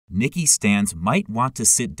Nicki stans might want to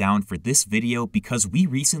sit down for this video because we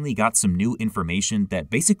recently got some new information that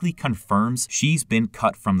basically confirms she's been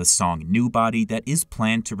cut from the song New Body that is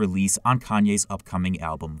planned to release on Kanye's upcoming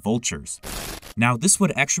album Vultures. Now, this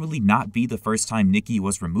would actually not be the first time Nicki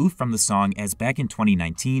was removed from the song, as back in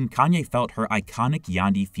 2019, Kanye felt her iconic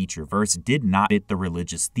Yandhi feature verse did not fit the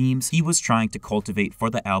religious themes he was trying to cultivate for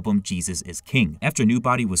the album Jesus is King. After New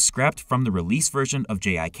Body was scrapped from the release version of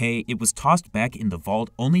JIK, it was tossed back in the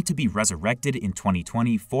vault only to be resurrected in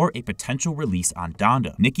 2020 for a potential release on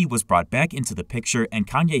Donda. Nicki was brought back into the picture, and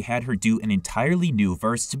Kanye had her do an entirely new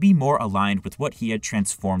verse to be more aligned with what he had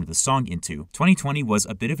transformed the song into. 2020 was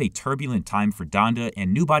a bit of a turbulent time for Donda,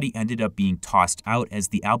 and New Body ended up being tossed out as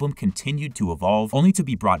the album continued to evolve, only to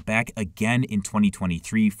be brought back again in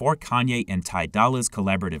 2023 for Kanye and Ty Dolla's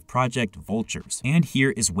collaborative project Vultures. And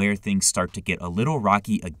here is where things start to get a little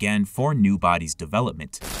rocky again for New Body's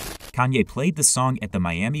development. Kanye played the song at the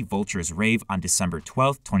Miami Vultures rave on December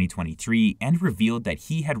 12, 2023, and revealed that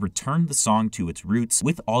he had returned the song to its roots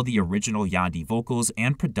with all the original Yandhi vocals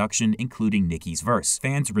and production, including Nicki's verse.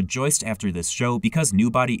 Fans rejoiced after this show because New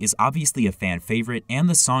Body is obviously a fan favorite, and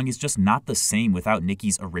the song is just not the same without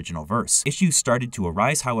Nicki's original verse. Issues started to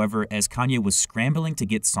arise, however, as Kanye was scrambling to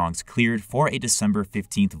get songs cleared for a December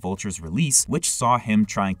 15th Vultures release, which saw him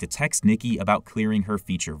trying to text Nicki about clearing her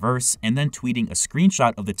feature verse, and then tweeting a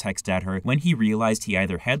screenshot of the text at her when he realized he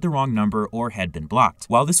either had the wrong number or had been blocked.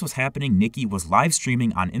 While this was happening, Nicki was live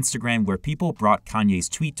streaming on Instagram where people brought Kanye's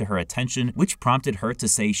tweet to her attention, which prompted her to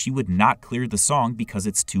say she would not clear the song because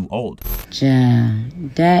it's too old.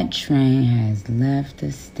 That train has left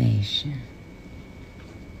the station.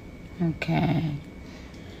 Okay.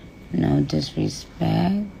 No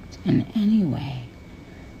disrespect in any way.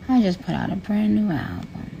 I just put out a brand new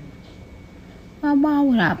album. Well, why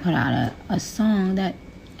would I put out a song that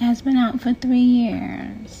has been out for 3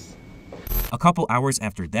 years? A couple hours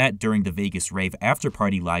after that, during the Vegas rave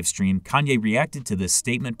after-party livestream, Kanye reacted to this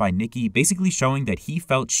statement by Nicki, basically showing that he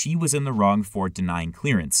felt she was in the wrong for denying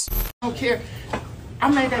clearance. I don't care. I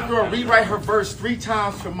made that girl rewrite her verse 3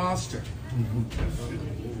 times for Monster.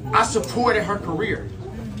 I supported her career.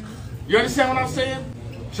 You understand what I'm saying?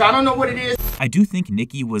 So I don't know what it is. I do think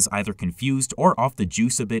Nicki was either confused or off the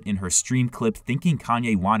juice a bit in her stream clip, thinking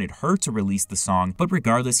Kanye wanted her to release the song, but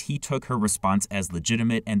regardless, he took her response as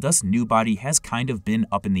legitimate, and thus New Body has kind of been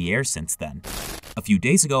up in the air since then. A few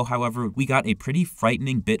days ago, however, we got a pretty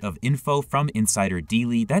frightening bit of info from insider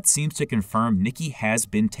Deely that seems to confirm Nicki has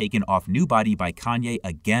been taken off New Body by Kanye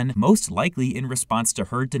again, most likely in response to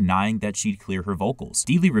her denying that she'd clear her vocals.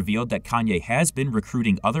 Deely revealed that Kanye has been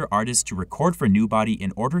recruiting other artists to record for New Body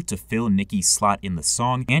in order to fill Nicki's slot in the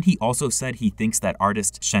song, and he also said he thinks that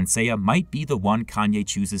artist Shenseea might be the one Kanye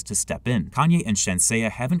chooses to step in. Kanye and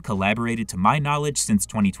Shenseea haven't collaborated to my knowledge since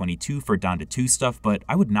 2022 for Donda 2 stuff, but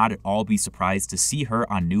I would not at all be surprised to see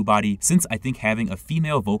her on New Body, since I think having a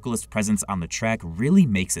female vocalist presence on the track really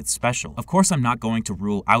makes it special. Of course, I'm not going to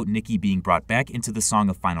rule out Nicki being brought back into the song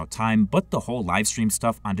a final time, but the whole livestream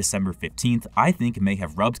stuff on December 15th I think may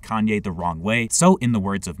have rubbed Kanye the wrong way, so in the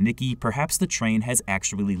words of Nicki, perhaps the train has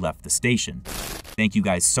actually left the station. Thank you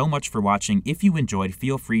guys so much for watching. If you enjoyed,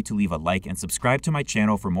 feel free to leave a like and subscribe to my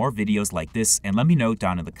channel for more videos like this, and let me know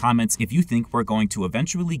down in the comments if you think we're going to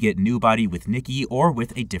eventually get New Body with Nicki or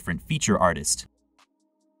with a different feature artist.